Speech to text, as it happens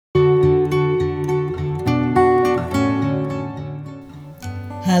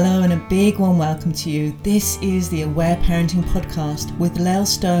big warm welcome to you. This is the Aware Parenting Podcast with Lael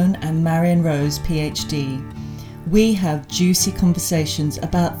and Marion Rose, PhD. We have juicy conversations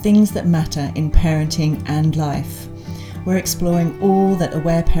about things that matter in parenting and life. We're exploring all that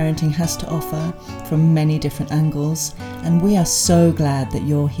Aware Parenting has to offer from many different angles, and we are so glad that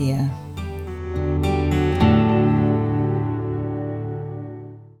you're here.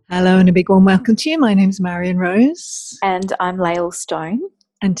 Hello and a big warm welcome to you. My name is Marion Rose. And I'm Lael Stone.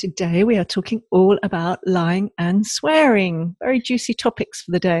 And today we are talking all about lying and swearing. Very juicy topics for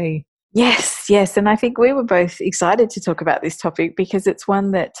the day. Yes. And I think we were both excited to talk about this topic because it's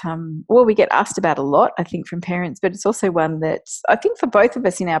one that, we get asked about a lot, I think, from parents, but it's also one that I think for both of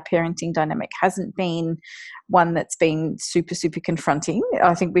us in our parenting dynamic hasn't been one that's been super, super confronting.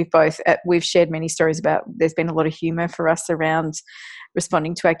 I think we've shared many stories about there's been a lot of humour for us around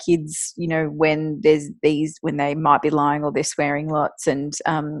responding to our kids, when when they might be lying or they're swearing lots. And,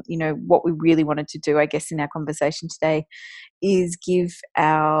 what we really wanted to do, I guess, in our conversation today is give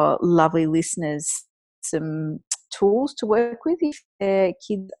our lovely listeners some tools to work with if their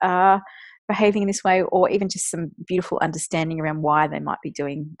kids are behaving in this way, or even just some beautiful understanding around why they might be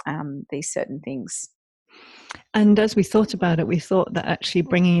doing these certain things. And as we thought about it, we thought that actually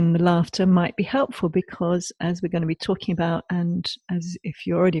bringing in the laughter might be helpful because, as we're going to be talking about, and as if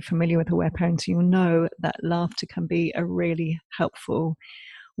you're already familiar with Aware Parenting, you'll know that laughter can be a really helpful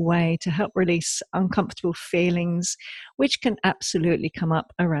way to help release uncomfortable feelings, which can absolutely come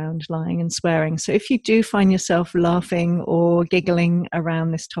up around lying and swearing. So if you do find yourself laughing or giggling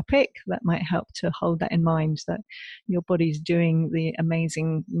around this topic, that might help to hold that in mind, that your body's doing the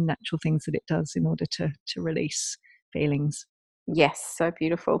amazing natural things that it does in order to release feelings. Yes, so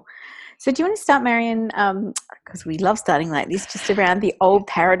beautiful. So do you want to start, Marion, because we love starting like this, just around the old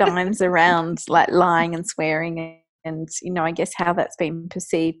paradigms around like lying and swearing and, I guess how that's been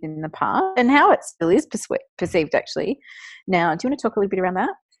perceived in the past and how it still is perceived actually now. Do you want to talk a little bit around that?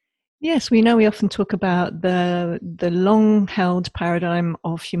 Yes, we know we often talk about the long-held paradigm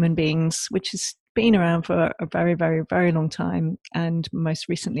of human beings, which has been around for a very, very, very long time, and most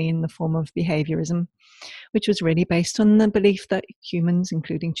recently in the form of behaviorism, which was really based on the belief that humans,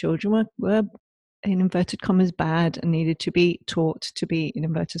 including children, were in inverted commas bad and needed to be taught to be in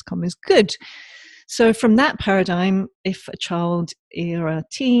inverted commas good. So from that paradigm, if a child or a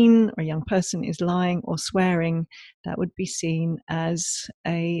teen or a young person is lying or swearing, that would be seen as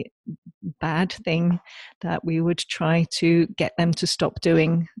a bad thing that we would try to get them to stop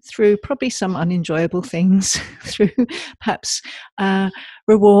doing through probably some unenjoyable things, through perhaps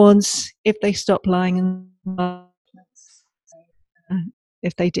rewards if they stop lying and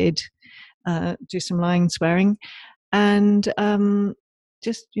if they did do some lying and swearing, and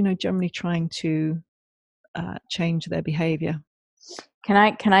just generally trying to change their behavior. Can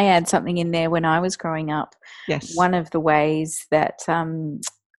I add something in there? When I was growing up, yes, one of the ways that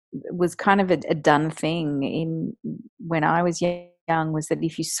was kind of a done thing when I was young was that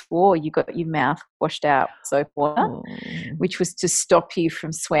if you swore, you got your mouth washed out with soap water, which was to stop you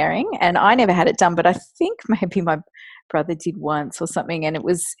from swearing. And I never had it done, but I think maybe my brother did once or something, and it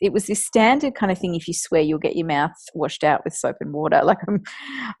was this standard kind of thing. If you swear, you'll get your mouth washed out with soap and water. Like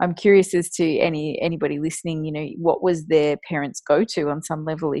I'm curious as to anybody listening, what was their parents' go-to on some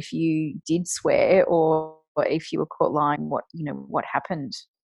level if you did swear or if you were caught lying, what happened?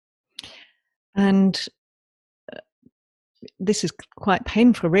 And this is quite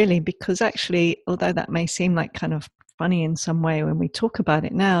painful, really, because actually, although that may seem like kind of funny in some way when we talk about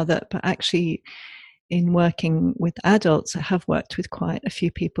it now, but actually in working with adults, I have worked with quite a few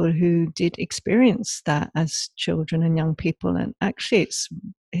people who did experience that as children and young people, and actually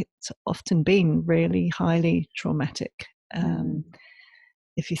it's often been really highly traumatic.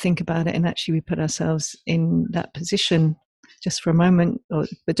 If you think about it, and actually we put ourselves in that position just for a moment,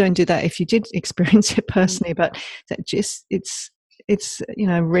 but don't do that if you did experience it personally, but that just it's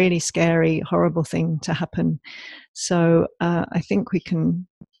a really scary, horrible thing to happen. So I think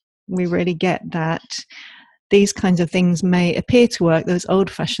we really get that these kinds of things may appear to work, those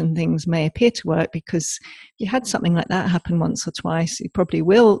old-fashioned things may appear to work, because if you had something like that happen once or twice, you probably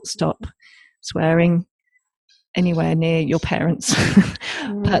will stop swearing anywhere near your parents.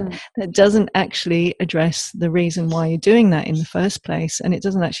 But that doesn't actually address the reason why you're doing that in the first place, and it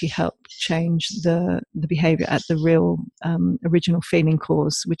doesn't actually help change the behavior at the real original feeling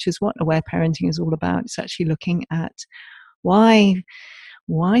cause, which is what aware parenting is all about. It's actually looking at why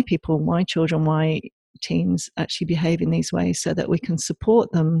people, why children, why teens actually behave in these ways, so that we can support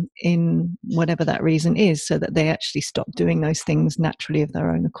them in whatever that reason is, so that they actually stop doing those things naturally of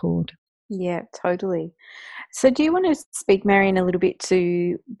their own accord. Yeah, totally. So, do you want to speak, Marion, a little bit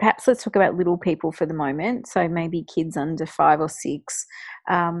to perhaps let's talk about little people for the moment? So, maybe kids under 5 or 6,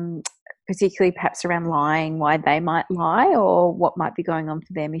 um, particularly perhaps around lying, why they might lie, or what might be going on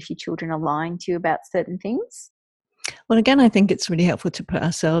for them if your children are lying to you about certain things. Well, again, I think it's really helpful to put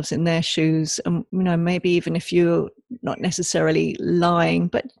ourselves in their shoes. Maybe even if you're not necessarily lying,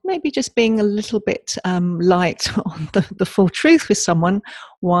 but maybe just being a little bit light on the full truth with someone,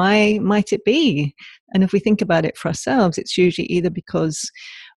 why might it be? And if we think about it for ourselves, it's usually either because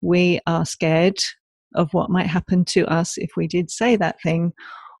we are scared of what might happen to us if we did say that thing,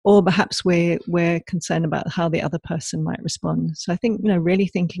 or perhaps we're concerned about how the other person might respond. So I think, really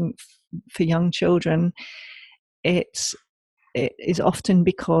thinking for young children, it's it is often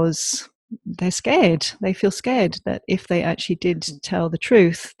because they're scared. They feel scared that if they actually did tell the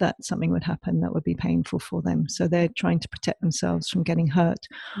truth, that something would happen that would be painful for them. So they're trying to protect themselves from getting hurt.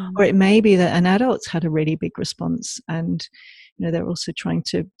 Or it Mm. may be that an adult's had a really big response, and they're also trying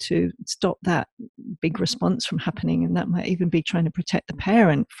to stop that big response from happening, and that might even be trying to protect the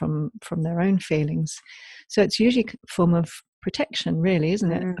parent from their own feelings. So it's usually a form of protection, really,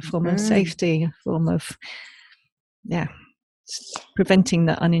 isn't it? Mm. A form of Mm. safety, a form of, yeah, preventing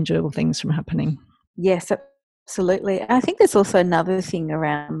the unenjoyable things from happening. Yes, absolutely. I think there's also another thing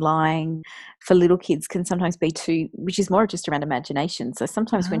around lying for little kids can sometimes be too, which is more just around imagination. So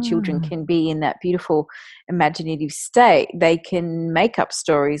sometimes when children Ah, can be in that beautiful imaginative state, they can make up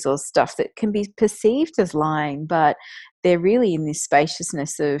stories or stuff that can be perceived as lying, but they're really in this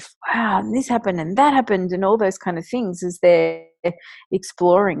spaciousness of, wow, and this happened and that happened and all those kind of things as they're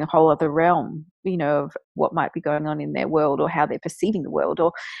exploring a whole other realm, of what might be going on in their world or how they're perceiving the world.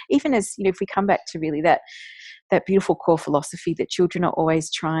 Or even as, if we come back to really that beautiful core philosophy that children are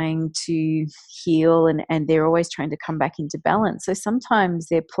always trying to heal, and they're always trying to come back into balance. So sometimes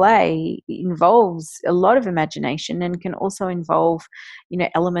their play involves a lot of imagination and can also involve,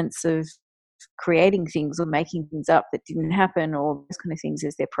 elements of creating things or making things up that didn't happen, or those kind of things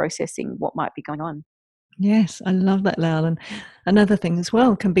as they're processing what might be going on. yes, I love that, Lael. And another thing as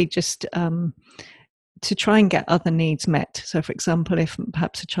well can be just to try and get other needs met. So, for example, if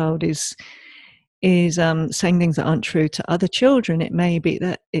perhaps a child is saying things that aren't true to other children, it may be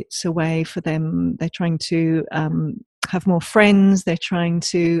that it's a way for them. They're trying to have more friends. They're trying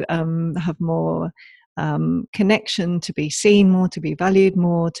to have more connection, to be seen more, to be valued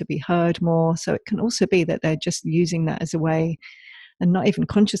more, to be heard more. So it can also be that they're just using that as a way, and not even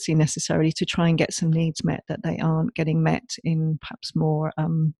consciously necessarily, to try and get some needs met that they aren't getting met in perhaps more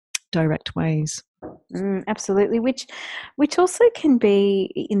direct ways. Absolutely, which also can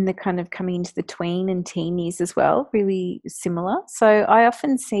be in the kind of coming into the tween and teen years as well, really similar. So I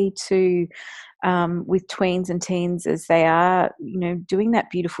often see too, with tweens and teens as they are, doing that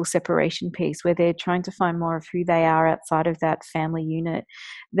beautiful separation piece where they're trying to find more of who they are outside of that family unit,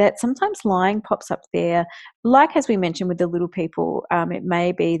 that sometimes lying pops up there. Like as we mentioned with the little people, it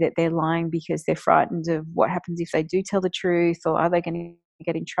may be that they're lying because they're frightened of what happens if they do tell the truth, or are they going to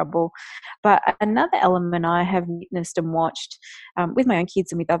get in trouble. But another element I have witnessed and watched with my own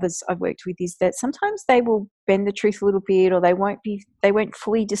kids and with others I've worked with is that sometimes they will bend the truth a little bit, or they won't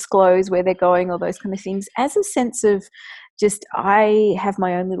fully disclose where they're going, or those kind of things, as a sense of just, I have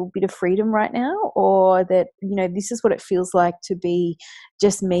my own little bit of freedom right now, or that, this is what it feels like to be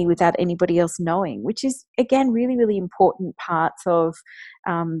just me without anybody else knowing, which is again really, really important parts of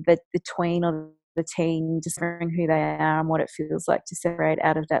the tween or the teen, discovering who they are and what it feels like to separate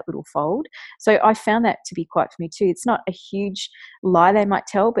out of that little fold. So I found that to be quite for me too. It's not a huge lie they might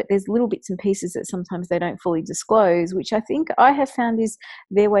tell, but there's little bits and pieces that sometimes they don't fully disclose, which I think I have found is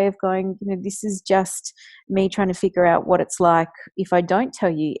their way of going, this is just me trying to figure out what it's like if I don't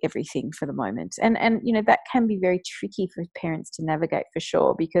tell you everything for the moment. And that can be very tricky for parents to navigate, for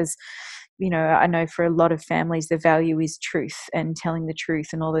sure, because I know for a lot of families, the value is truth and telling the truth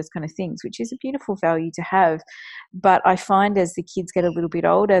and all those kind of things, which is a beautiful value to have. But I find as the kids get a little bit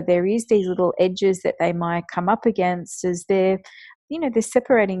older, there is these little edges that they might come up against as they're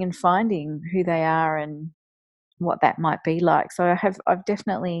separating and finding who they are and what that might be like. So I've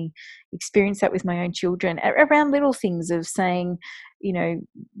definitely experienced that with my own children around little things of saying,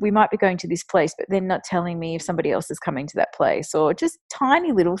 we might be going to this place, but they're not telling me if somebody else is coming to that place, or just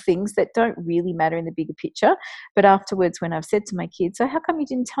tiny little things that don't really matter in the bigger picture. But afterwards, when I've said to my kids, so how come you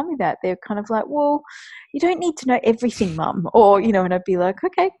didn't tell me that? They're kind of like, well, you don't need to know everything, mum. Or, and I'd be like,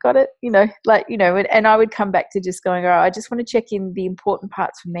 okay, got it. And I would come back to just going, all right, I just want to check in. The important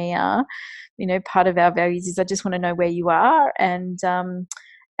parts for me are, part of our values is I just want to know where you are, and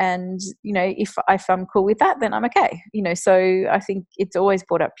And, if I'm cool with that, then I'm okay. So I think it's always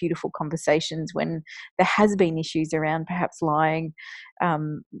brought up beautiful conversations when there has been issues around perhaps lying.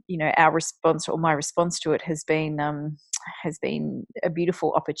 Our response, or my response to it, has been a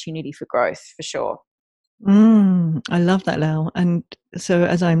beautiful opportunity for growth, for sure. I love that, Lael. And so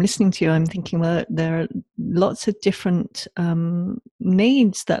as I'm listening to you, I'm thinking, well, there are lots of different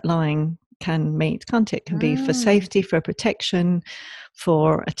needs that lying can meet, can't it? It can be for safety, for protection,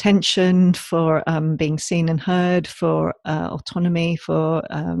 for attention, for being seen and heard, for autonomy, for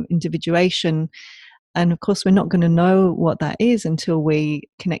individuation. And of course, we're not going to know what that is until we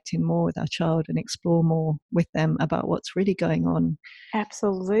connect in more with our child and explore more with them about what's really going on.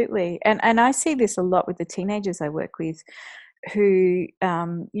 Absolutely. And I see this a lot with the teenagers I work with who,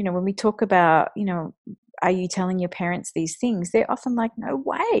 when we talk about, are you telling your parents these things? They're often like, no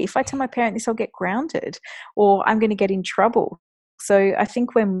way. If I tell my parent this, I'll get grounded, or I'm going to get in trouble. So I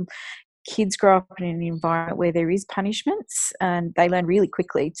think when kids grow up in an environment where there is punishments, and they learn really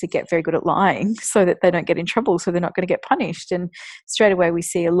quickly to get very good at lying so that they don't get in trouble, so they're not going to get punished. And straight away we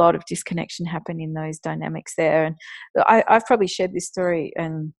see a lot of disconnection happen in those dynamics there. And I've probably shared this story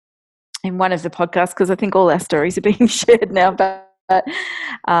in one of the podcasts, because I think all our stories are being shared now. But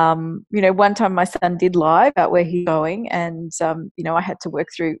one time my son did lie about where he's going, and I had to work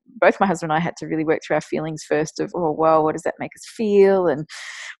through, both my husband and I had to really work through our feelings first of, oh well, what does that make us feel? And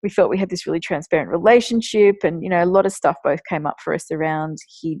we felt we had this really transparent relationship, and a lot of stuff both came up for us around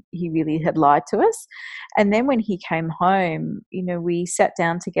he really had lied to us. And then when he came home, we sat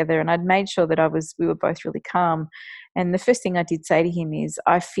down together, and I'd made sure that we were both really calm. And the first thing I did say to him is,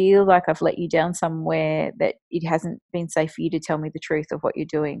 I feel like I've let you down somewhere, that it hasn't been safe for you to tell me the truth of what you're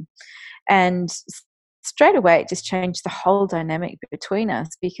doing. And straight away, it just changed the whole dynamic between us,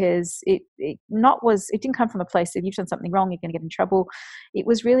 because it didn't come from a place of, you've done something wrong, you're going to get in trouble. It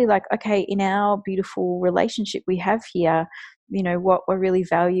was really like, okay, in our beautiful relationship we have here, what I really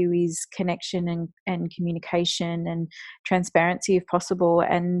value is connection and communication and transparency if possible.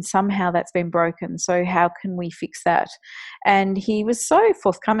 And somehow that's been broken. So how can we fix that? And he was so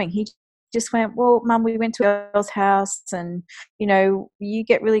forthcoming. He just went, well, Mum, we went to a girl's house, and you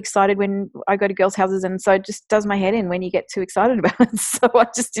get really excited when I go to girls' houses, and so it just does my head in when you get too excited about it. So I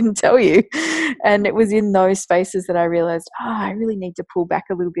just didn't tell you. And it was in those spaces that I realized, I really need to pull back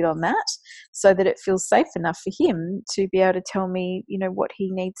a little bit on that, so that it feels safe enough for him to be able to tell me, what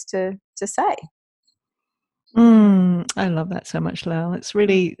he needs to say. I love that so much, Lael. It's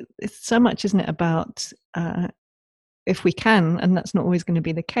so much, isn't it, about if we can, and that's not always going to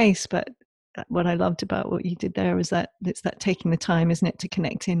be the case, but what I loved about what you did there is that it's that taking the time, isn't it, to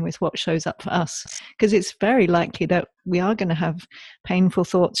connect in with what shows up for us, because it's very likely that we are going to have painful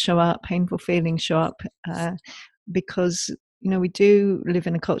thoughts show up, painful feelings show up, because we do live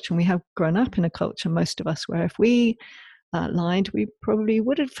in a culture, and we have grown up in a culture, most of us, where if we lied, we probably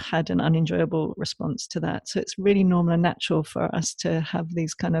would have had an unenjoyable response to that. So it's really normal and natural for us to have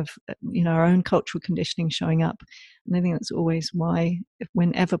these kind of, our own cultural conditioning showing up. And I think that's always why,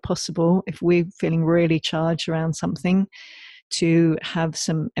 whenever possible, if we're feeling really charged around something, to have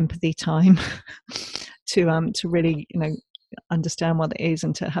some empathy time to really, understand what it is,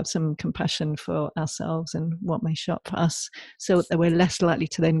 and to have some compassion for ourselves and what may show up for us, so that we're less likely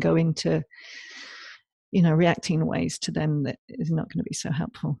to then go into reacting in ways to them that is not going to be so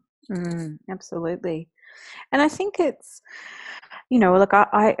helpful. Absolutely. And I think it's, look,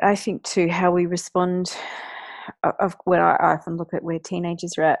 I think too, how we respond, of where I often look at where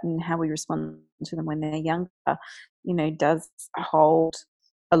teenagers are at and how we respond to them when they're younger, does hold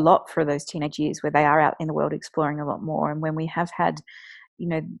a lot for those teenage years, where they are out in the world exploring a lot more. And when we have had,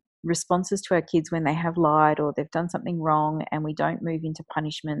 responses to our kids when they have lied or they've done something wrong, and we don't move into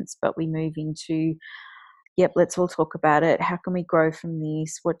punishments, but we move into, yep, let's all talk about it. How can we grow from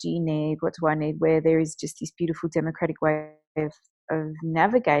this? What do you need? What do I need? Where there is just this beautiful democratic way of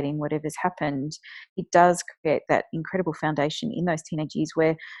navigating whatever's happened, it does create that incredible foundation in those teenage years,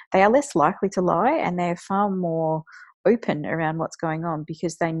 where they are less likely to lie, and they're far more open around what's going on,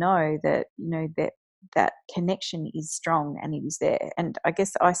 because they know that, that connection is strong and it is there. And I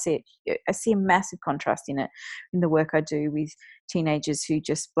guess I see a massive contrast in it in the work I do with teenagers who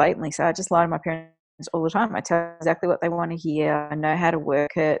just blatantly say, I just lie to my parents all the time. I tell exactly what they want to hear. I know how to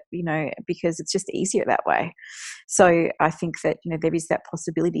work it, because it's just easier that way. So I think that, there is that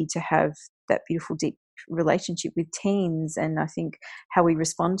possibility to have that beautiful, deep relationship with teens. And I think how we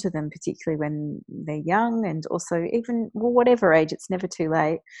respond to them, particularly when they're young, and also even, whatever age, it's never too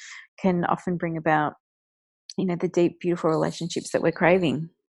late, can often bring about, the deep, beautiful relationships that we're craving.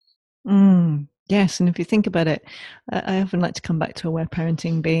 Yes, and if you think about it, I often like to come back to aware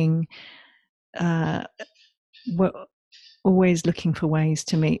parenting being uh, we're always looking for ways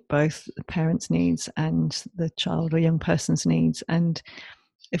to meet both the parent's needs and the child or young person's needs. And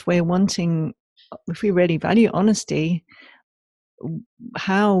if we're wanting, if we really value honesty,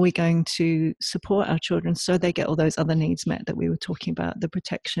 how are we going to support our children so they get all those other needs met that we were talking about, the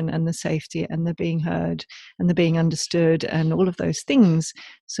protection and the safety and the being heard and the being understood and all of those things?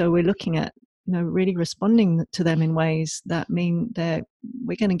 So we're looking at, really responding to them in ways that mean that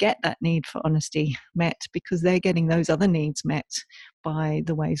we're going to get that need for honesty met because they're getting those other needs met by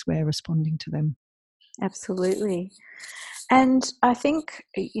the ways we're responding to them. Absolutely. And I think,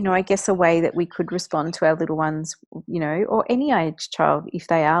 I guess a way that we could respond to our little ones, or any age child, if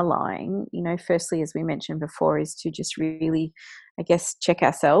they are lying, firstly, as we mentioned before, is to just really, I guess, check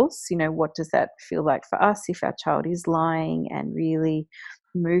ourselves. What does that feel like for us if our child is lying, and really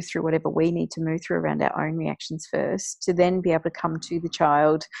move through whatever we need to move through around our own reactions first, to then be able to come to the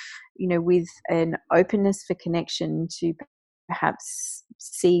child, with an openness for connection, to perhaps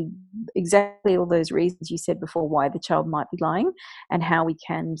see exactly all those reasons you said before why the child might be lying, and how we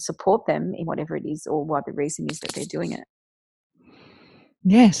can support them in whatever it is, or why the reason is that they're doing it.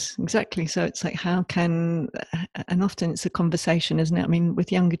 Yes, exactly. So it's like, how can, and often it's a conversation, isn't it? I mean,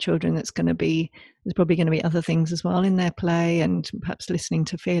 with younger children, there's probably going to be other things as well in their play and perhaps listening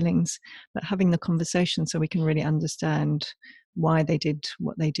to feelings, but having the conversation so we can really understand why they did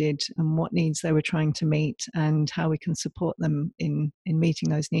what they did and what needs they were trying to meet and how we can support them in meeting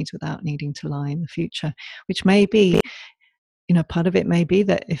those needs without needing to lie in the future, which may be, part of it may be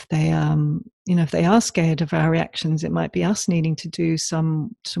that if they are scared of our reactions, it might be us needing to do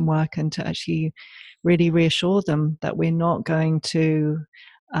some work and to actually really reassure them that we're not going to,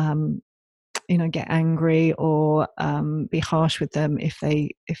 get angry or be harsh with them if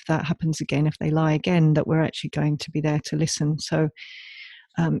that happens again, if they lie again, that we're actually going to be there to listen. So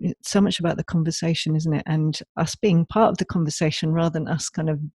it's so much about the conversation, isn't it? And us being part of the conversation rather than us kind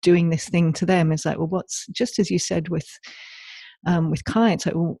of doing this thing to them is like, well, what's, just as you said with Kai, it's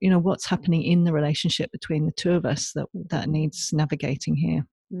like, well, what's happening in the relationship between the two of us that needs navigating here.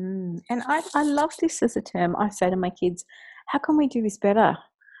 And I love this as a term. I say to my kids, how can we do this better?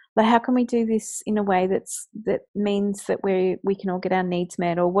 Like, how can we do this in a way that means that we can all get our needs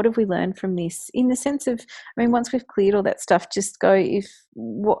met? Or what have we learned from this? In the sense of, I mean, once we've cleared all that stuff, just go,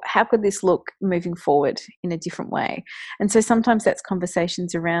 how could this look moving forward in a different way? And so sometimes that's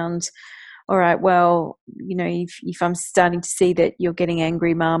conversations around, all right, well, if I'm starting to see that you're getting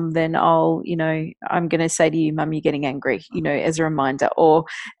angry, mum, then I'm going to say to you, mum, you're getting angry, as a reminder. Or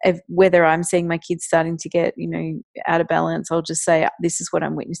whether I'm seeing my kids starting to get, out of balance, I'll just say, this is what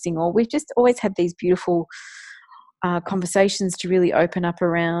I'm witnessing. Or we've just always had these beautiful conversations to really open up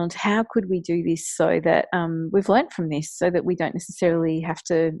around how could we do this so that we've learned from this, so that we don't necessarily have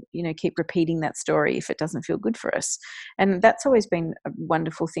to keep repeating that story if it doesn't feel good for us. And that's always been a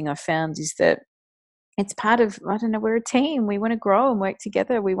wonderful thing I've found, is that it's part of, I don't know, we're a team, we want to grow and work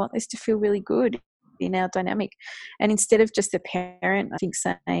together, we want this to feel really good in our dynamic. And instead of just the parent, I think,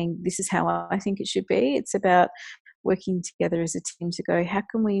 saying this is how I think it should be, it's about working together as a team to go, how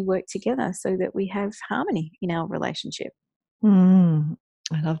can we work together so that we have harmony in our relationship? I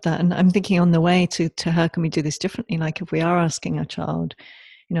love that. And I'm thinking on the way to how can we do this differently? Like if we are asking our child,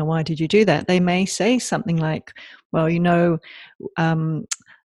 why did you do that? They may say something like, well, um,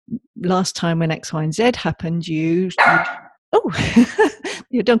 last time when X, Y, and Z happened, oh,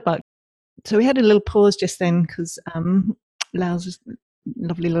 your dog barked. So we had a little pause just then because Lael's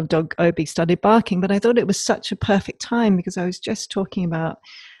lovely little dog Obi started barking, but I thought it was such a perfect time because I was just talking about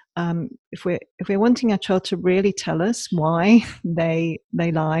if we're wanting our child to really tell us why they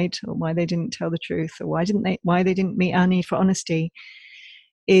lied, or why they didn't tell the truth, or why they didn't meet our need for honesty,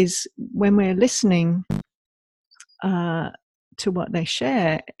 is when we're listening to what they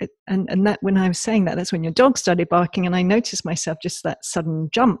share. And that, when I was saying that, that's when your dog started barking, and I noticed myself just that sudden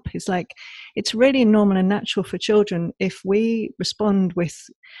jump. It's like, it's really normal and natural for children if we respond with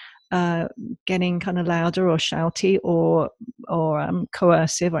getting kind of louder or shouty or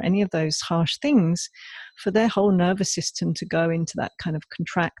coercive or any of those harsh things, for their whole nervous system to go into that kind of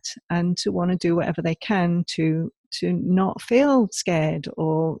contract and to want to do whatever they can to not feel scared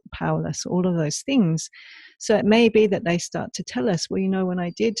or powerless, all of those things. So it may be that they start to tell us, well, when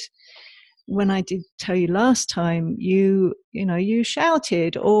I did tell you last time, you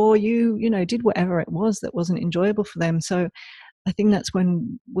shouted, or you did whatever it was that wasn't enjoyable for them. So I think that's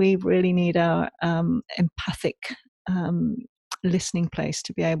when we really need our empathic listening place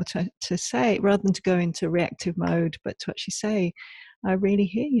to be able to say, rather than to go into reactive mode, but to actually say, I really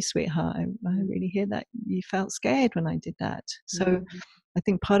hear you, sweetheart. I really hear that you felt scared when I did that. So I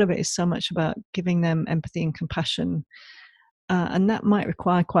think part of it is so much about giving them empathy and compassion. And that might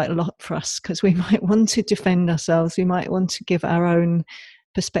require quite a lot for us, because we might want to defend ourselves. We might want to give our own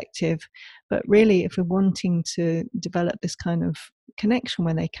perspective. But really, if we're wanting to develop this kind of connection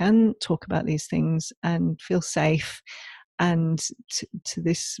where they can talk about these things and feel safe, and to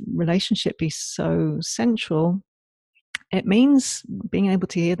this relationship be so central, it means being able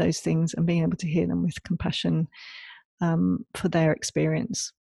to hear those things and being able to hear them with compassion for their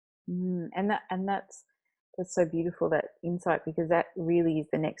experience. That's so beautiful, that insight, because that really is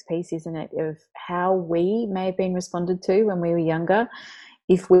the next piece, isn't it, of how we may have been responded to when we were younger.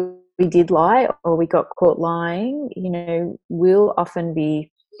 If we did lie or we got caught lying, we'll often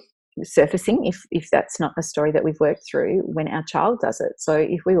be surfacing, if that's not a story that we've worked through, when our child does it. So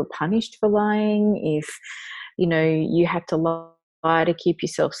if we were punished for lying, if you had to lie to keep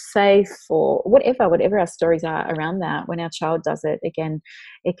yourself safe, or whatever our stories are around that, when our child does it, again,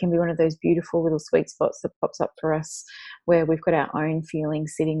 it can be one of those beautiful little sweet spots that pops up for us, where we've got our own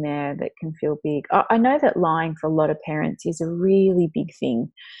feelings sitting there that can feel big. I know that lying for a lot of parents is a really big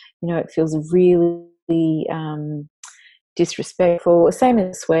thing. It feels really disrespectful, same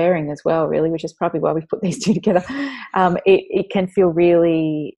as swearing as well, really, which is probably why we've put these two together. It can feel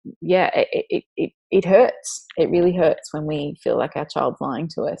really, it hurts. It really hurts when we feel like our child's lying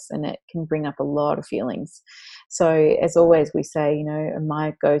to us, and it can bring up a lot of feelings. So as always, we say,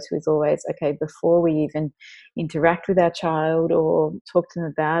 my go-to is always, okay, before we even interact with our child or talk to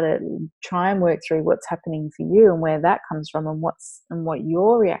them about it, try and work through what's happening for you and where that comes from, and what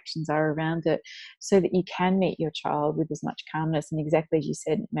your reactions are around it, so that you can meet your child with as much calmness and, exactly as you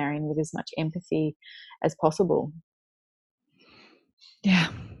said, Marion, with as much empathy as possible. Yeah.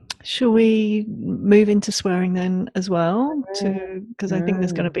 Shall we move into swearing then as well? Because I think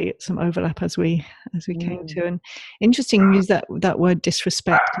there's going to be some overlap as we came to. And interesting, you use that word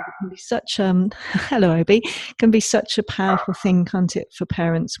disrespect. It can be such hello Obi, can be such a powerful thing, can't it, for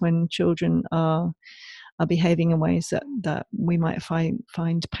parents when children are behaving in ways that we might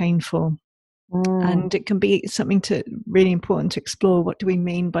find painful. And it can be something really important to explore. What do we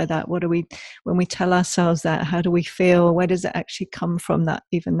mean by that? What do we, when we tell ourselves that, how do we feel? Where does it actually come from, that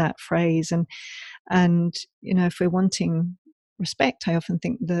phrase? And if we're wanting respect, I often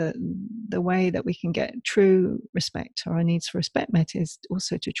think the way that we can get true respect, or our needs for respect met, is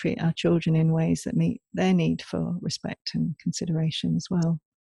also to treat our children in ways that meet their need for respect and consideration as well.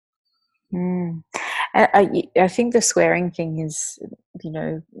 I think the swearing thing is,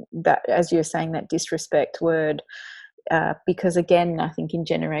 that, as you were saying, that disrespect word, because again, I think in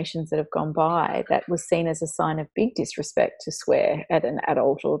generations that have gone by, that was seen as a sign of big disrespect to swear at an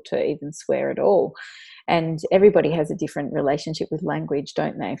adult, or to even swear at all. And everybody has a different relationship with language,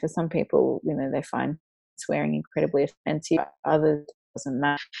 don't they? For some people, they find swearing incredibly offensive. Others, doesn't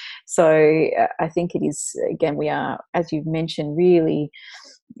matter. So I think it is, again, we are, as you've mentioned, really,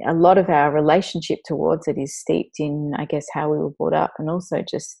 a lot of our relationship towards it is steeped in, I guess, how we were brought up, and also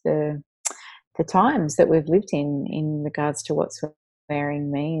just the times that we've lived in regards to what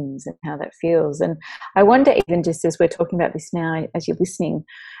swearing means and how that feels. And I wonder, even just as we're talking about this now, as you're listening,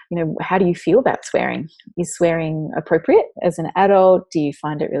 how do you feel about swearing? Is swearing appropriate as an adult? Do you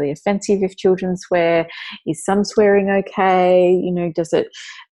find it really offensive if children swear? Is some swearing okay?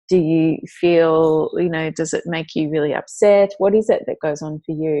 Do you feel, does it make you really upset? What is it that goes on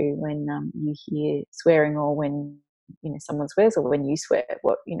for you when you hear swearing, or when someone swears, or when you swear?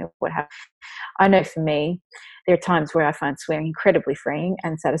 What happens? I know for me, there are times where I find swearing incredibly freeing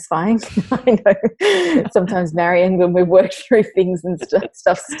and satisfying. I know sometimes, Marion, when we've worked through things and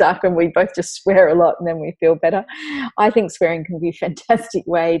stuff stuck, and we both just swear a lot and then we feel better. I think swearing can be a fantastic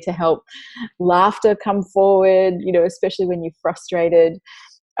way to help laughter come forward, especially when you're frustrated.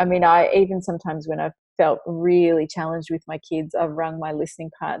 I mean, even sometimes when I've felt really challenged with my kids, I've rung my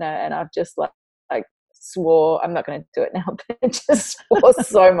listening partner and I've just like swore, I'm not going to do it now, but just swore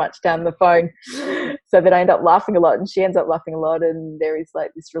so much down the phone, so that I end up laughing a lot and she ends up laughing a lot, and there is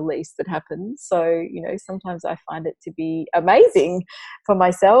like this release that happens. So, sometimes I find it to be amazing for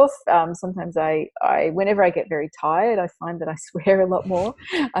myself. Sometimes I whenever I get very tired, I find that I swear a lot more.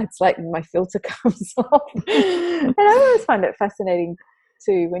 It's like my filter comes off. And I always find it fascinating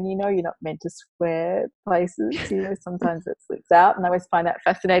too, when you're not meant to swear places, sometimes it slips out, and I always find that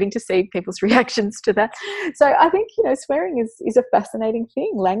fascinating to see people's reactions to that. So I think, swearing is a fascinating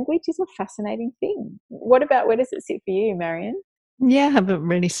thing. Language is a fascinating thing. Where does it sit for you, Marion? Yeah, I have a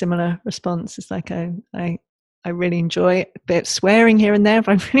really similar response. It's like I I really enjoy a bit of swearing here and there if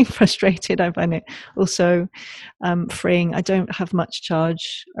I'm feeling frustrated. I find it also freeing. I don't have much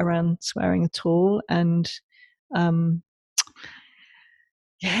charge around swearing at all, and um,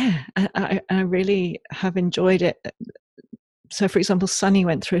 yeah, I really have enjoyed it. So, for example, Sonny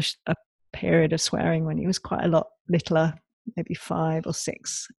went through a period of swearing when he was quite a lot littler, maybe 5 or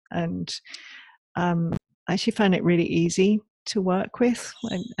 6, and I actually found it really easy to work with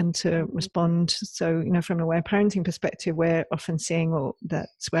and to respond. So, from an aware parenting perspective, we're often seeing that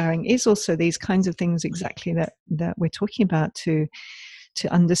swearing is also these kinds of things exactly that we're talking about, to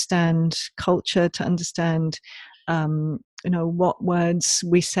understand culture, to understand what words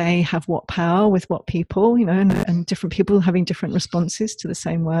we say have what power with what people, and different people having different responses to the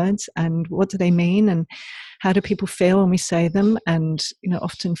same words, and what do they mean, and how do people feel when we say them. And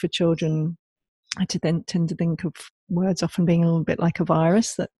often for children, I tend to think of words often being a little bit like a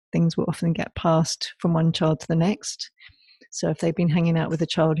virus, that things will often get passed from one child to the next. So if they've been hanging out with a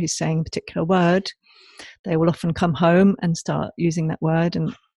child who's saying a particular word, they will often come home and start using that word.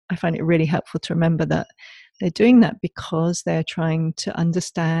 And I find it really helpful to remember that they're doing that because they're trying to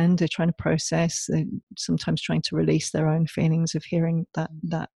understand, they're trying to process, they're sometimes trying to release their own feelings of hearing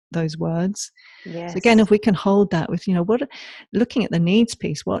those words. Yes. So again, if we can hold that with, looking at the needs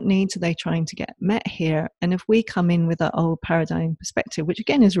piece, what needs are they trying to get met here? And if we come in with that old paradigm perspective, which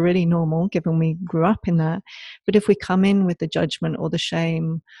again is really normal given we grew up in that, but if we come in with the judgment or the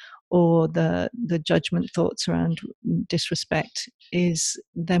shame or the judgment thoughts around disrespect, is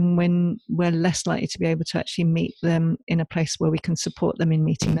then when we're less likely to be able to actually meet them in a place where we can support them in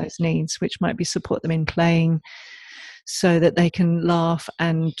meeting those needs, which might be support them in playing, so that they can laugh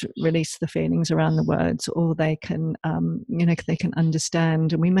and release the feelings around the words, or they can, they can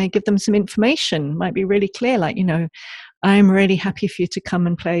understand. And we may give them some information, might be really clear, like, I'm really happy for you to come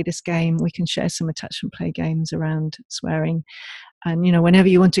and play this game. We can share some attachment play games around swearing. And, whenever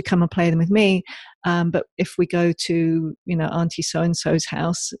you want to come and play them with me. But if we go to, Auntie so-and-so's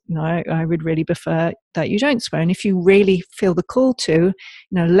house, I would really prefer that you don't swear. And if you really feel the call to,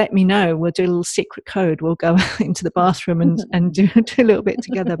 let me know. We'll do a little secret code. We'll go into the bathroom and do a little bit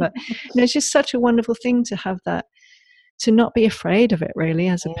together. But, it's just such a wonderful thing to have that, to not be afraid of it really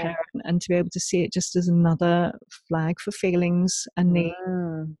as a parent, and to be able to see it just as another flag for feelings and need,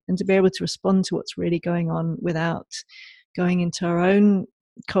 and to be able to respond to what's really going on without going into our own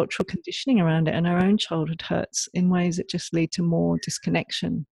cultural conditioning around it and our own childhood hurts in ways that just lead to more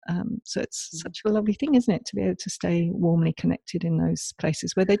disconnection. So it's such a lovely thing, isn't it, to be able to stay warmly connected in those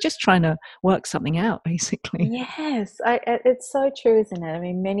places where they're just trying to work something out, basically. Yes, it's so true, isn't it? I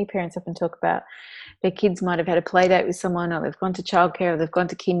mean, many parents often talk about their kids might have had a play date with someone, or they've gone to childcare, or they've gone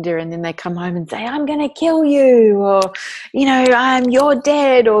to kinder, and then they come home and say, I'm going to kill you, or, you're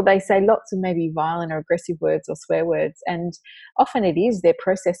dead, or they say lots of maybe violent or aggressive words or swear words. And often it is they're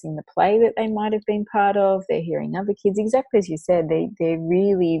processing the play that they might have been part of. They're hearing other kids, exactly as you said, they're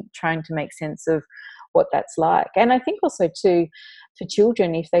really trying to make sense of what that's like. And I think also too, for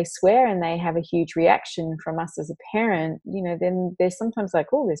children, if they swear and they have a huge reaction from us as a parent, then they're sometimes like,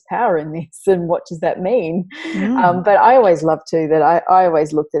 oh, there's power in this, and what does that mean? But I always loved too that I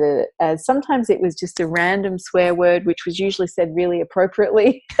always looked at it as sometimes it was just a random swear word, which was usually said really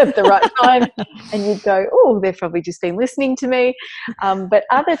appropriately at the right time, and you'd go, oh, they've probably just been listening to me. But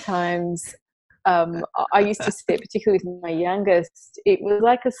other times, I used to see it, particularly with my youngest, it was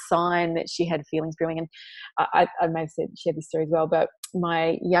like a sign that she had feelings brewing. And I may have shared this story as well, but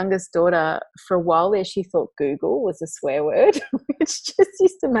my youngest daughter, for a while there, she thought Google was a swear word, which just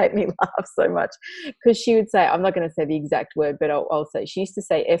used to make me laugh so much, because she would say, I'm not going to say the exact word, but I'll say, she used to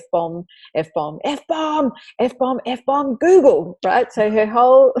say F-bomb, F-bomb, F-bomb, F-bomb, F-bomb, Google, right? So her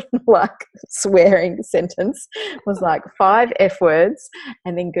whole swearing sentence was like 5 F words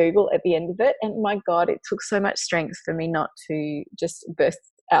and then Google at the end of it. And my God, it took so much strength for me not to just burst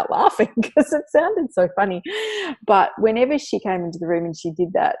out laughing because it sounded so funny. But whenever she came into the room and she did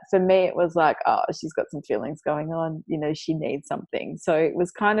that, for me it was like, oh, she's got some feelings going on, she needs something. So it was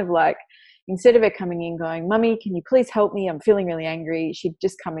kind of like, instead of her coming in going, Mummy, can you please help me, I'm feeling really angry, she'd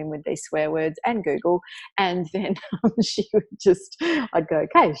just come in with these swear words and Google, and then she would just, I'd go,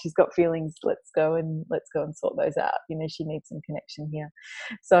 okay, she's got feelings, let's go and sort those out, she needs some connection here.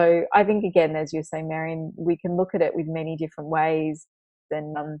 So I think, again, as you're saying, Marion, we can look at it with many different ways.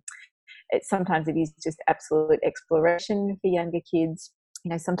 And sometimes it is just absolute exploration for younger kids.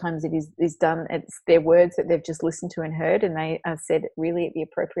 sometimes it is done, it's their words that they've just listened to and heard, and they are said really at the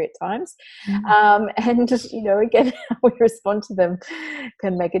appropriate times. And just, again, how we respond to them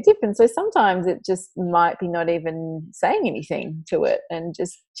can make a difference. So sometimes it just might be not even saying anything to it and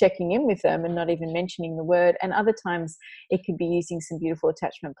just checking in with them and not even mentioning the word. And other times it could be using some beautiful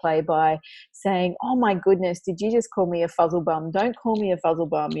attachment play by saying, oh my goodness, did you just call me a fuzzle bum? Don't call me a fuzzle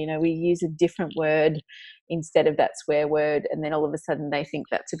bum. We use a different word instead of that swear word, and then all of a sudden they think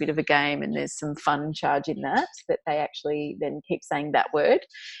that's a bit of a game and there's some fun charge in that they actually then keep saying that word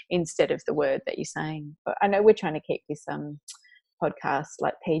instead of the word that you're saying. But I know we're trying to keep this podcast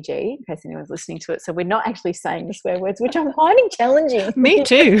like PG in case anyone's listening to it, so we're not actually saying the swear words, which I'm finding challenging. Me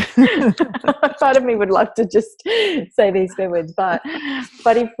too. Part of me would love to just say these swear words, but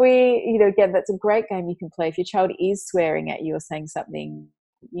if we, again, that's a great game you can play. If your child is swearing at you or saying something,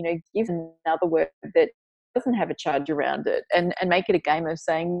 give another word that doesn't have a charge around it, and make it a game of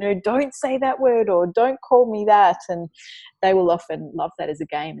saying, no, don't say that word, or don't call me that. And they will often love that as a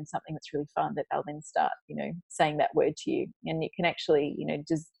game and something that's really fun, that they'll then start, saying that word to you. And it can actually,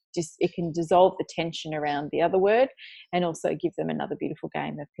 just it can dissolve the tension around the other word and also give them another beautiful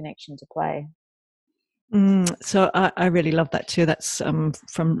game of connection to play. So I really love that too. That's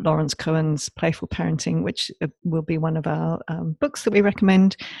from Lawrence Cohen's Playful Parenting, which will be one of our books that we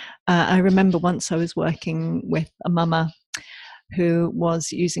recommend. I remember once I was working with a mama who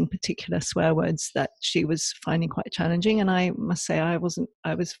was using particular swear words that she was finding quite challenging, and I must say I was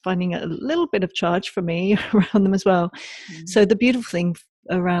finding a little bit of charge for me around them as well. So the beautiful thing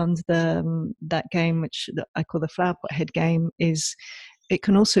around that game, which I call the flower pot head game, is it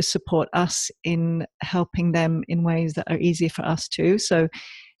can also support us in helping them in ways that are easier for us too. So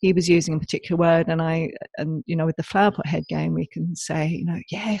he was using a particular word, and with the flower pot head game, we can say,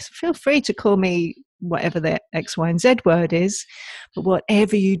 yes, feel free to call me whatever the X, Y, and Z word is, but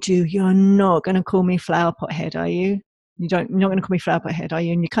whatever you do, you're not going to call me flower pot head, are you? You're not going to call me flower pot head, are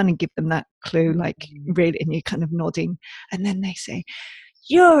you? And you kind of give them that clue, like really, and you're kind of nodding, and then they say,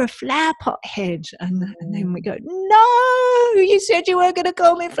 you're a flower pot head. And then we go, no, you said you weren't going to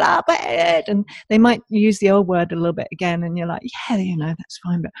call me flower pot head. And they might use the old word a little bit again, and you're like, yeah, that's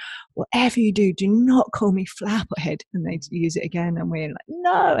fine, but whatever you do, do not call me flower pot head. And they use it again, and we're like,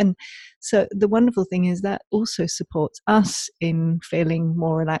 no. And so the wonderful thing is that also supports us in feeling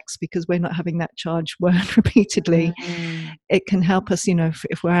more relaxed, because we're not having that charged word repeatedly. It can help us,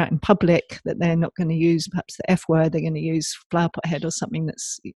 if we're out in public, that they're not going to use perhaps the F word, they're going to use flower pot head or something that's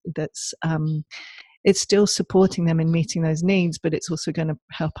it's still supporting them in meeting those needs, but it's also going to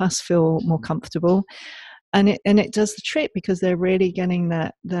help us feel more comfortable. And it does the trick, because they're really getting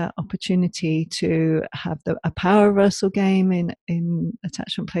that opportunity to have a power reversal game in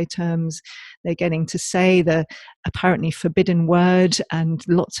attachment play terms. They're getting to say the apparently forbidden word and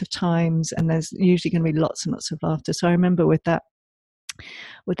lots of times, and there's usually going to be lots and lots of laughter. So I remember with that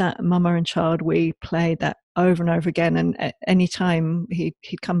mama and child, we played that over and over again, and at any time he'd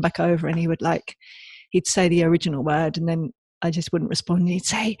come back over and he'd say the original word, and then I just wouldn't respond. He'd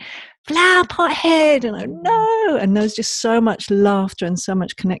say, flower pot head, and I no. And there was just so much laughter and so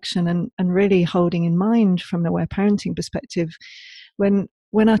much connection, and really holding in mind from the aware parenting perspective, when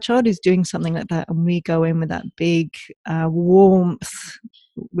our child is doing something like that, and we go in with that big warmth,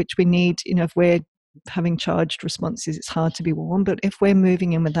 which we need, if we're having charged responses, it's hard to be warm. But if we're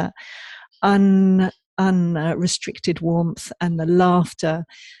moving in with that unrestricted warmth and the laughter,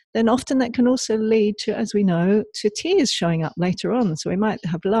 then often that can also lead to, as we know, to tears showing up later on. So we might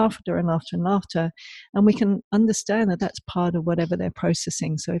have laughter and laughter and laughter, and we can understand that that's part of whatever they're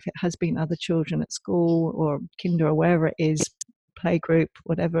processing. So if it has been other children at school or kinder or wherever it is, playgroup,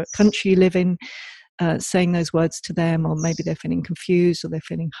 whatever country you live in, saying those words to them, or maybe they're feeling confused or they're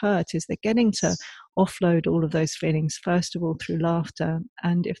feeling hurt, is they're getting to offload all of those feelings, first of all, through laughter.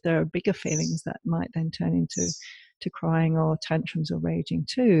 And if there are bigger feelings, that might then turn into crying or tantrums or raging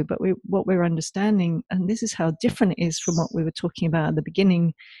too. But what we're understanding, and this is how different it is from what we were talking about at the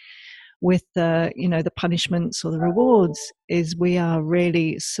beginning with the punishments or the rewards, is we are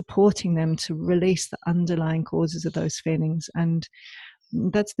really supporting them to release the underlying causes of those feelings. And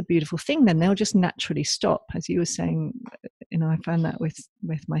that's the beautiful thing. Then they'll just naturally stop. As you were saying, I found that with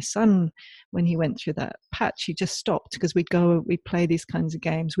my son, when he went through that patch, he just stopped, because we'd play these kinds of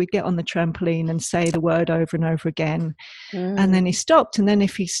games. We'd get on the trampoline and say the word over and over again, and then he stopped. And then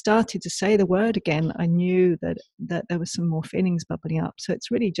if he started to say the word again, I knew that there was some more feelings bubbling up. So it's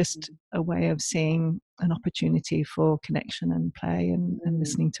really just a way of seeing an opportunity for connection and play and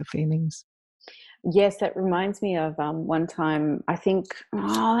listening to feelings. Yes, that reminds me of one time, I think,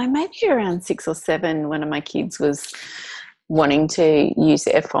 maybe around 6 or 7, one of my kids was wanting to use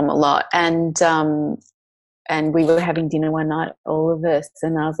the F-bomb a lot. And we were having dinner one night, all of us,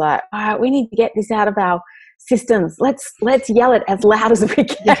 and I was like, all right, we need to get this out of our systems. Let's yell it as loud as we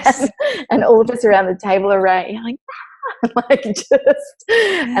can. Yes. And all of us around the table are yelling, like just,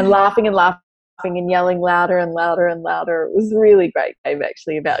 and laughing and yelling louder and louder and louder. It was a really great game,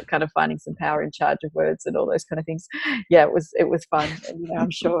 actually, about kind of finding some power in charge of words and all those kind of things. Yeah, it was fun. And, you know, I'm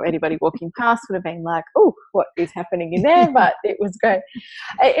sure anybody walking past would have been like, oh, what is happening in there? But it was great.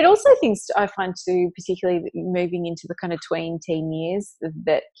 It also things I find too, particularly moving into the kind of teen years,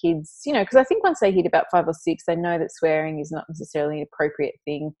 that kids, you know, because I think once they hit about 5 or 6, they know that swearing is not necessarily an appropriate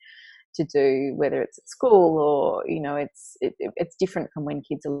thing to do, whether it's at school or, you know, it's different from when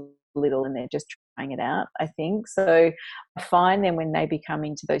kids are little and they're just trying it out, I think. So I find then when they become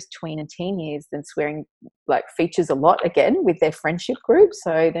into those tween and teen years, then swearing like features a lot again with their friendship group.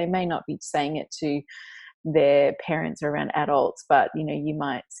 So they may not be saying it to their parents or around adults, but, you know, you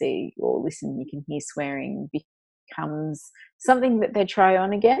might see or listen, you can hear swearing becomes something that they try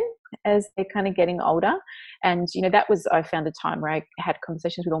on again as they're kind of getting older. And, you know, that was, I found a time where I had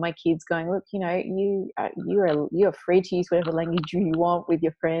conversations with all my kids going, look, you know, you're free to use whatever language you want with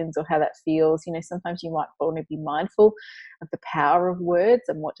your friends or how that feels. You know, sometimes you might want to be mindful of the power of words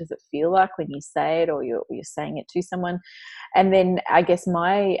and what does it feel like when you say it or you're saying it to someone. And then I guess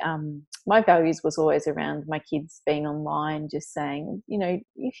my values was always around my kids being online, just saying, you know,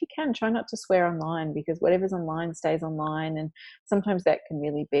 if you can, try not to swear online, because whatever's online stays online. And sometimes that can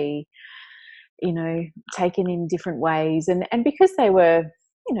really be, you know, taken in different ways. And because they were,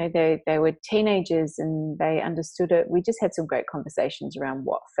 you know, they were teenagers and they understood it, we just had some great conversations around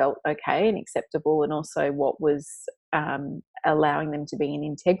what felt okay and acceptable, and also what was allowing them to be in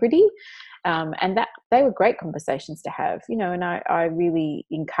integrity. And that they were great conversations to have, you know, and I really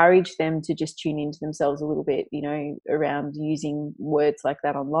encouraged them to just tune into themselves a little bit, you know, around using words like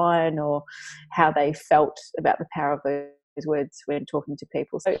that online, or how they felt about the power of those words when talking to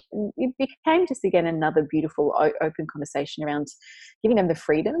people. So it became just, again, another beautiful open conversation around giving them the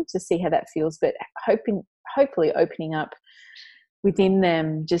freedom to see how that feels, but hopefully opening up within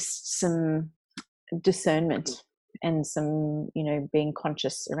them just some discernment and some, you know, being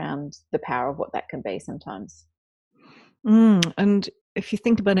conscious around the power of what that can be sometimes. And if you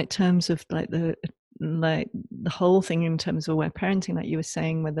think about it in terms of like the whole thing in terms of aware parenting, like you were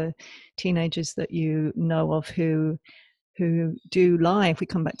saying, with the teenagers that you know of who do lie, if we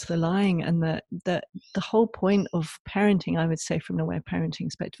come back to the lying, and the whole point of parenting, I would say, from an aware parenting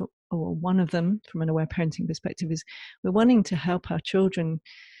perspective, or one of them from an aware parenting perspective, is we're wanting to help our children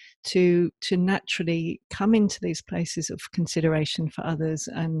to naturally come into these places of consideration for others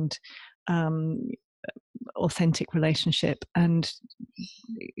and authentic relationship. And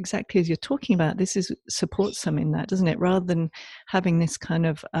exactly as you're talking about, this is supports them in that, doesn't it, rather than having this kind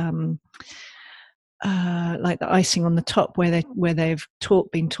of like the icing on the top where they've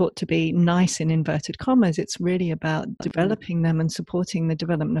been taught to be nice in inverted commas. It's really about developing them and supporting the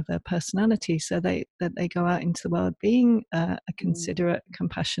development of their personality, so that they go out into the world being a considerate,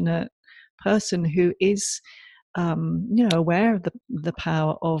 compassionate person who is you know, aware of the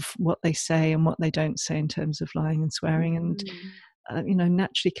power of what they say and what they don't say in terms of lying and swearing, and you know,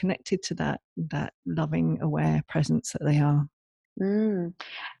 naturally connected to that loving, aware presence that they are. And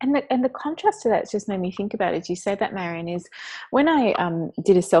the contrast to that's just made me think about, as you say that, Marion, is when I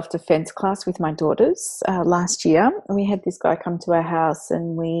did a self-defense class with my daughters last year. We had this guy come to our house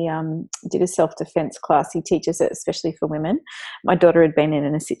and we did a self-defense class. He teaches it especially for women. My daughter had been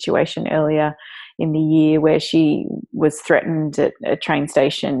in a situation earlier in the year where she was threatened at a train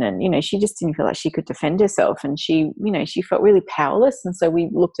station, and, you know, she just didn't feel like she could defend herself, and she, you know, she felt really powerless. And so we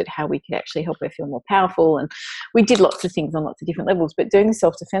looked at how we could actually help her feel more powerful, and we did lots of things on lots of different levels, but doing the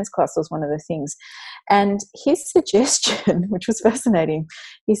self-defense class was one of the things. And his suggestion, which was fascinating,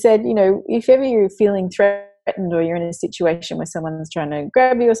 he said, you know, if ever you're feeling threatened or you're in a situation where someone's trying to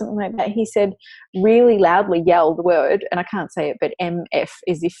grab you or something like that, he said, really loudly yell the word, and I can't say it, but MF,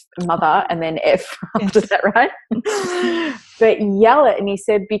 as if mother and then F after that, right? But yell it. And he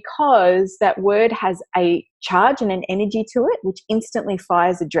said, because that word has a charge and an energy to it, which instantly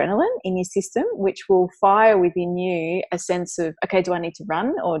fires adrenaline in your system, which will fire within you a sense of, okay, do I need to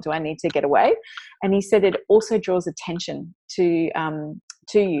run or do I need to get away? And he said it also draws attention to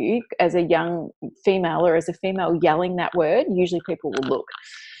you as a young female, or as a female yelling that word, usually people will look.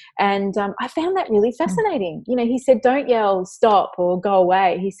 And I found that really fascinating. You know, he said, don't yell stop or go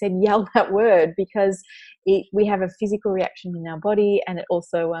away. He said, yell that word, because we have a physical reaction in our body, and it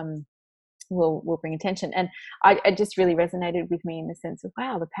also will bring attention. And it just really resonated with me in the sense of,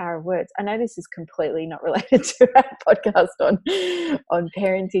 wow, the power of words. I know this is completely not related to our podcast on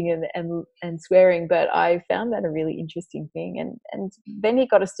parenting and swearing, but I found that a really interesting thing. And then he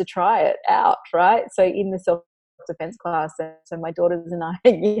got us to try it out, right? So in the self-defense class, so my daughters and I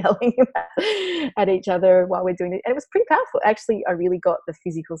are yelling at each other while we're doing it, and it was pretty powerful. Actually, I really got the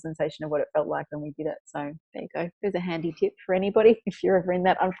physical sensation of what it felt like when we did it. So there you go. There's a handy tip for anybody if you're ever in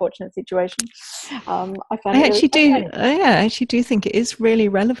that unfortunate situation. I found I it actually really do. I actually do think it is really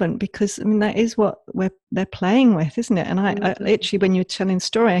relevant, because I mean that is what they're playing with, isn't it? And I literally, when you were telling the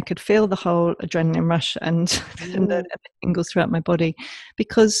story, I could feel the whole adrenaline rush and the tingles throughout my body,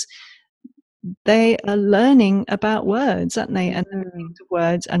 because they are learning about words, aren't they? And the meanings of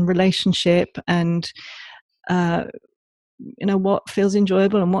words and relationship, and what feels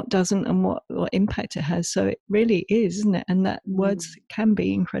enjoyable and what doesn't, and what impact it has. So it really is, isn't it? And that words can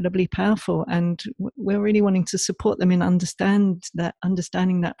be incredibly powerful, and we're really wanting to support them in understanding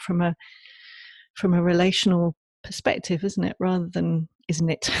that from a relational perspective, isn't it? Rather than, isn't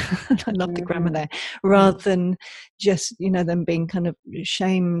it? I love the grammar there. Rather than just, them being kind of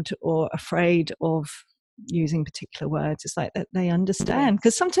shamed or afraid of using particular words. It's like that they understand,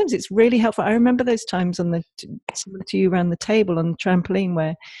 because sometimes it's really helpful. I remember those times similar to you around the table on the trampoline,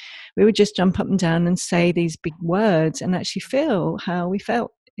 where we would just jump up and down and say these big words and actually feel how we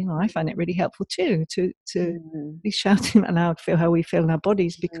felt. I find it really helpful too to be shouting out loud, feel how we feel in our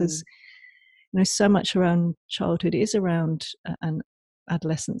bodies, because so much around childhood is around and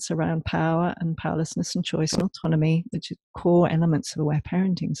adolescence around power and powerlessness and choice and autonomy, which are core elements of aware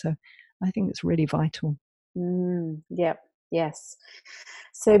parenting. So I think it's really vital. Yep. Yes.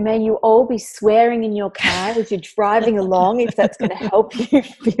 So may you all be swearing in your car as you're driving along, if that's going to help you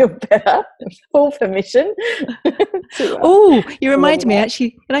feel better. Full permission. Oh, you reminded me,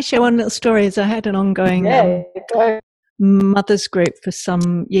 actually. Can I share one little story? As I had an ongoing mothers group for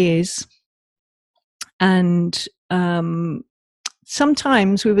some years, and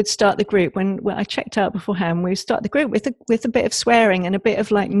sometimes we would start the group when I checked out beforehand. We would start the group with a bit of swearing and a bit of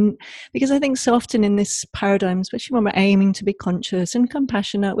because I think so often in this paradigm, especially when we're aiming to be conscious and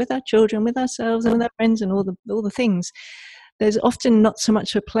compassionate with our children, with ourselves, and with our friends, and all the things, there's often not so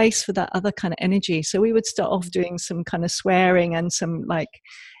much a place for that other kind of energy. So we would start off doing some kind of swearing and some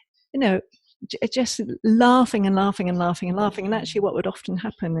just laughing and laughing and laughing and laughing. And actually what would often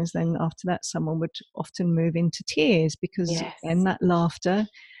happen is then after that someone would often move into tears, because and that laughter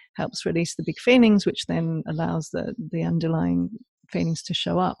helps release the big feelings, which then allows the underlying feelings to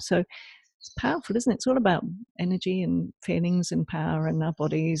show up. So it's powerful, isn't it? It's all about energy and feelings and power and our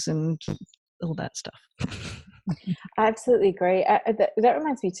bodies and all that stuff. I absolutely agree. That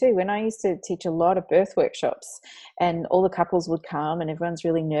reminds me too, when I used to teach a lot of birth workshops and all the couples would come and everyone's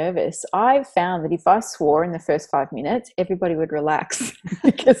really nervous, I found that if I swore in the first 5 minutes, everybody would relax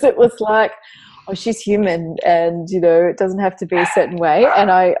because it was like, oh, she's human, and it doesn't have to be a certain way.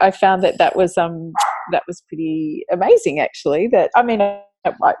 And I found that was pretty amazing, actually.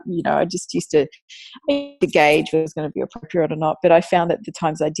 I just used to gauge whether it was going to be appropriate or not. But I found that the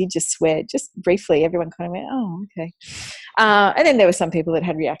times I did just swear, just briefly, everyone kind of went, oh, okay. And then there were some people that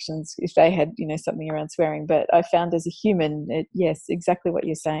had reactions if they had, something around swearing. But I found as a human, yes, exactly what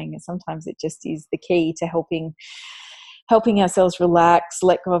you're saying. Sometimes it just is the key to helping ourselves relax,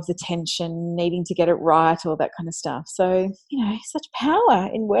 let go of the tension, needing to get it right, all that kind of stuff. So, such power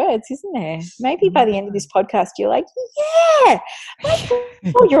in words, isn't there? Maybe by the end of this podcast, you're like, yeah, my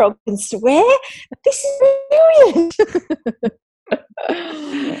 4-year-old can swear. This is brilliant.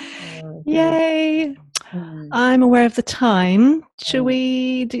 Yay. I'm aware of the time.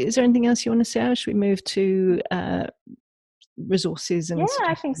 Is there anything else you want to say, or should we move to resources? And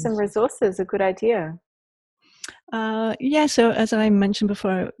I think some resources are a good idea. So as I mentioned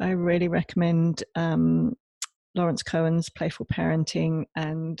before, I really recommend Lawrence Cohen's Playful Parenting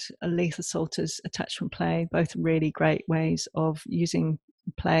and Aletha Salter's Attachment Play, both really great ways of using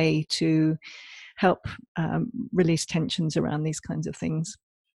play to help release tensions around these kinds of things.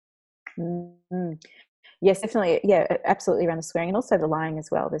 Yes, definitely. Yeah, absolutely, around the swearing and also the lying as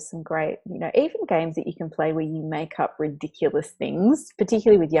well. There's some great, even games that you can play where you make up ridiculous things,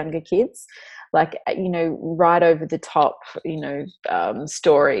 particularly with younger kids, like, right over the top,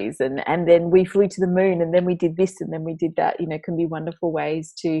 stories and then we flew to the moon and then we did this and then we did that, can be wonderful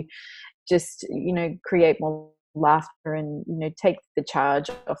ways to just, create more laughter and, take the charge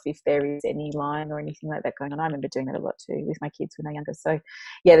off if there is any line or anything like that going on. I remember doing that a lot too with my kids when they're younger. So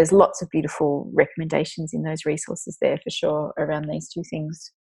yeah, there's lots of beautiful recommendations in those resources there for sure around these two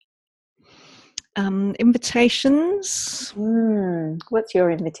things. Invitations. What's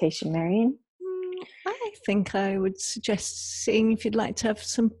your invitation, Marion? think I would suggest seeing if you'd like to have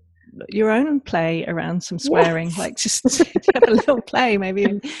your own play around some swearing. Yes. Like just have a little play,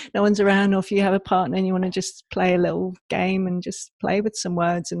 maybe no one's around, or if you have a partner and you want to just play a little game and just play with some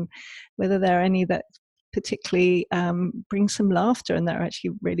words, and whether there are any that particularly bring some laughter and that are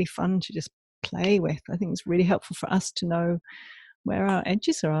actually really fun to just play with. I think it's really helpful for us to know where our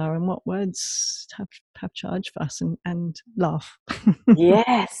edges are and what words have charge for us, and laugh.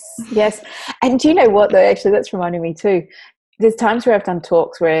 Yes. And do you know what, though? Actually, that's reminding me too. There's times where I've done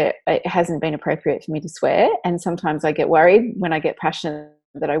talks where it hasn't been appropriate for me to swear, and sometimes I get worried when I get passionate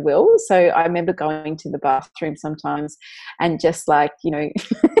that I will. So I remember going to the bathroom sometimes and just like,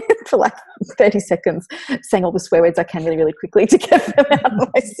 for like 30 seconds saying all the swear words I can really, really quickly to get them out of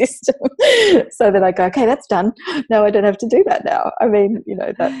my system so that I go, okay, that's done. No, I don't have to do that now. I mean,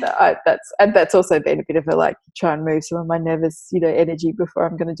 that's also been a bit of a like try and move some of my nervous, energy before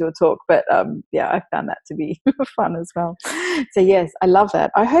I'm going to do a talk. But I found that to be fun as well. So yes, I love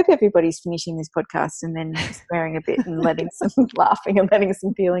that. I hope everybody's finishing this podcast and then swearing a bit and letting some laughing and letting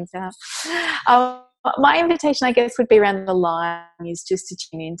some feelings out. My invitation, I guess, would be around the line is just to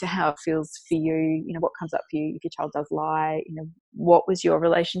tune into how it feels for you, what comes up for you if your child does lie, what was your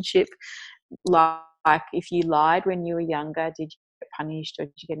relationship like if you lied when you were younger? Did you get punished or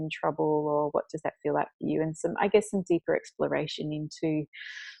did you get in trouble, or what does that feel like for you? And some deeper exploration into,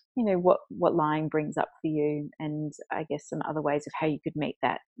 what lying brings up for you, and I guess some other ways of how you could meet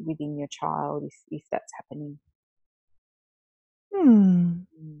that within your child if that's happening.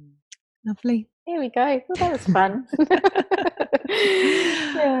 Lovely. There we go. Well, that was fun.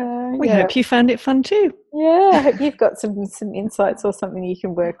 We hope you found it fun too. Yeah, I hope you've got some insights or something you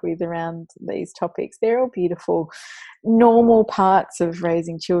can work with around these topics. They're all beautiful, normal parts of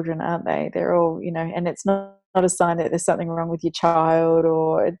raising children, aren't they? They're all, and it's not a sign that there's something wrong with your child,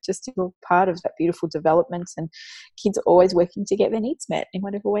 or it's just a part of that beautiful development, and kids are always working to get their needs met in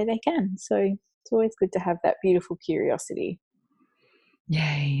whatever way they can. So it's always good to have that beautiful curiosity.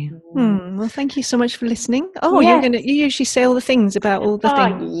 Yay. Well, thank you so much for listening. You usually say all the things about all the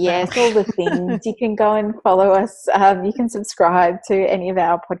things. Yes, all the things. You can go and follow us. You can subscribe to any of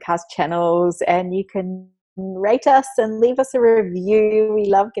our podcast channels, and you can rate us and leave us a review. We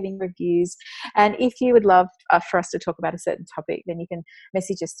love getting reviews. And if you would love for us to talk about a certain topic, then you can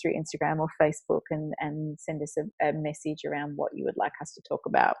message us through Instagram or Facebook and send us a message around what you would like us to talk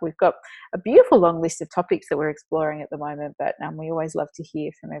about. We've got a beautiful long list of topics that we're exploring at the moment, but we always love to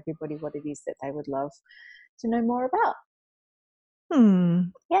hear from everybody what it is that they would love to know more about.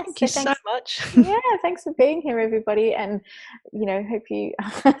 Yes, thank you so much. Yeah, thanks for being here, everybody. And, hope you,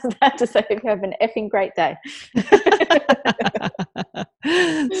 I was about to say, hope you have an effing great day.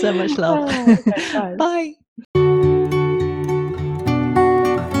 So much love. Okay, bye.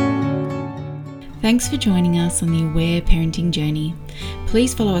 Thanks for joining us on the Aware Parenting Journey.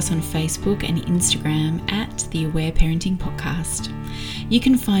 Please follow us on Facebook and Instagram at the Aware Parenting Podcast. You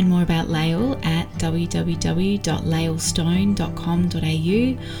can find more about Lael at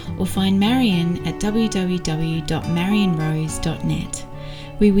www.laelstone.com.au or find Marion at www.marionrose.net.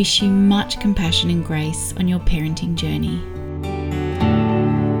 We wish you much compassion and grace on your parenting journey.